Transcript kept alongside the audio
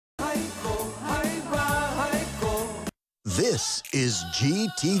This is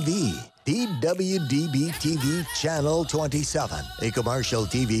GTV, DWDB-TV Channel 27, a commercial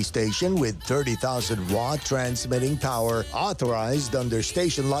TV station with 30,000-watt transmitting power authorized under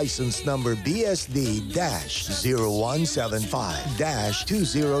station license number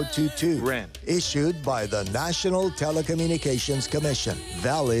BSD-0175-2022. Rent. Issued by the National Telecommunications Commission.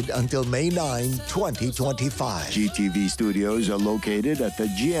 Valid until May 9, 2025. GTV studios are located at the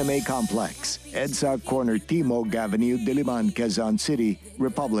GMA Complex, EDSA Corner Timog Avenue, Diliman, Quezon City,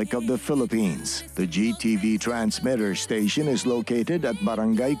 Republic of the Philippines. The GTV transmitter station is located at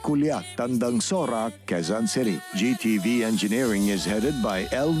Barangay Culiac, Tandang Sora, Quezon City. GTV engineering is headed by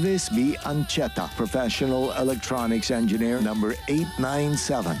Elvis B. Ancheta, professional electronics engineer number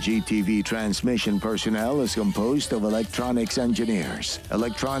 897. GTV transmission personnel is composed of electronics engineers,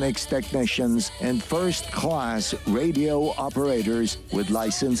 electronics technicians, and first-class radio operators with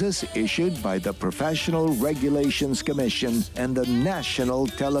licenses issued by the Professional Regulations Commission and the National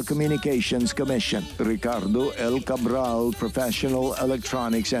Telecommunications Commission. Ricardo L. Cabral, Professional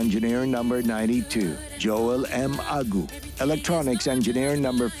Electronics Engineer number 92. Joel M. Agu, Electronics Engineer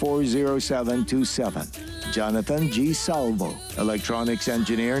number 40727. Jonathan G. Salvo, Electronics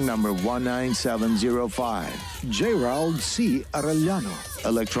Engineer number 19705. Gerald C. Arellano,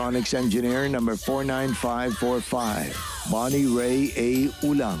 Electronics Engineer number 49545. Bonnie Ray A.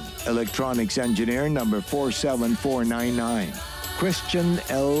 Ulang, Electronics Engineer number 47499. Christian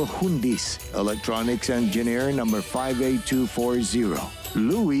L. Hundis, Electronics Engineer number 58240.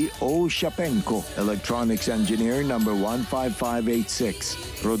 Louis O. Shapenko, Electronics Engineer number 15586.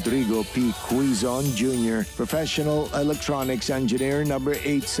 Rodrigo P. Quizon Jr., Professional Electronics Engineer number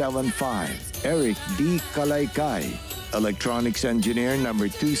 875. Eric D. Kalaykay, Electronics Engineer number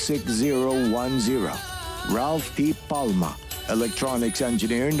 26010. Ralph T. Palma, Electronics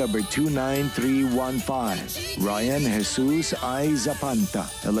Engineer number 29315. Ryan Jesus I. Zapanta,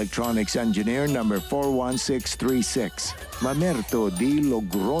 Electronics Engineer number 41636. Mamerto D.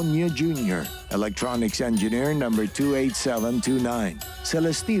 Logroño Jr., Electronics Engineer number 28729.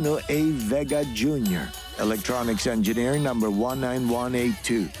 Celestino A. Vega Jr., Electronics Engineer number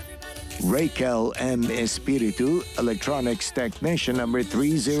 19182. Raquel M. Espiritu, Electronics Technician number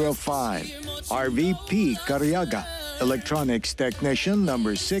 305. RVP Cariaga, Electronics Technician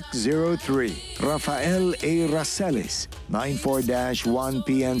number 603. Rafael A. Racelis,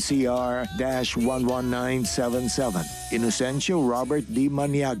 94-1PNCR-11977. Inocencio Robert D.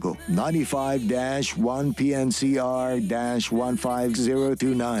 Maniago,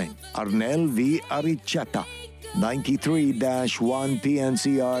 95-1PNCR-15029. Arnel V. Arichata,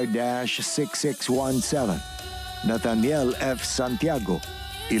 93-1PNCR-6617. Nathaniel F. Santiago,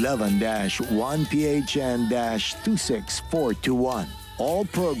 11-1PHN-26421. All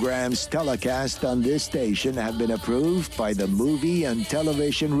programs telecast on this station have been approved by the Movie and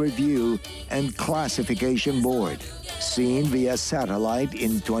Television Review and Classification Board. Seen via satellite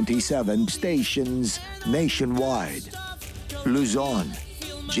in 27 stations nationwide. Luzon,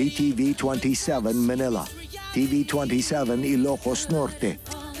 GTV 27 Manila, TV 27 Ilocos Norte,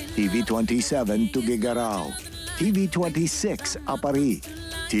 TV 27 Tuguegarao, TV 26 Apari,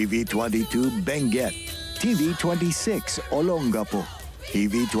 TV 22 Benguet, TV 26 Olongapo,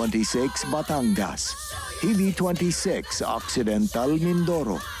 TV 26 Batangas, TV 26 Occidental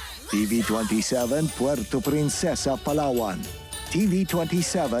Mindoro, TV 27 Puerto Princesa Palawan, TV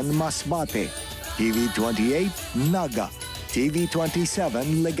 27 Masbate, TV 28 Naga, TV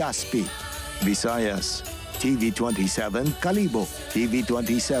 27 Legazpi, Visayas, TV 27 Calibo, TV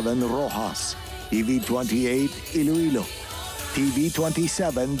 27 Rojas, TV 28 Iloilo, TV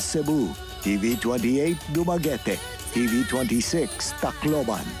 27 Cebu, TV 28 Dumaguete, TV 26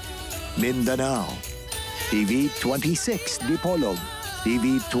 Tacloban, Mindanao, TV 26 Dipolog,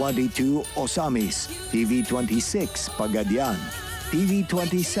 TV 22 Osamis, TV 26 Pagadian, TV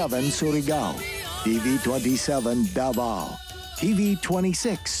 27 Surigao, TV 27 Davao, TV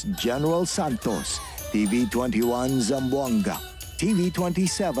 26 General Santos, TV 21 Zamboanga, TV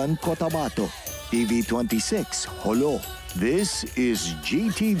 27 Cotabato, TV 26 Holo. This is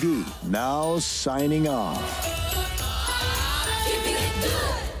GTV, now signing off.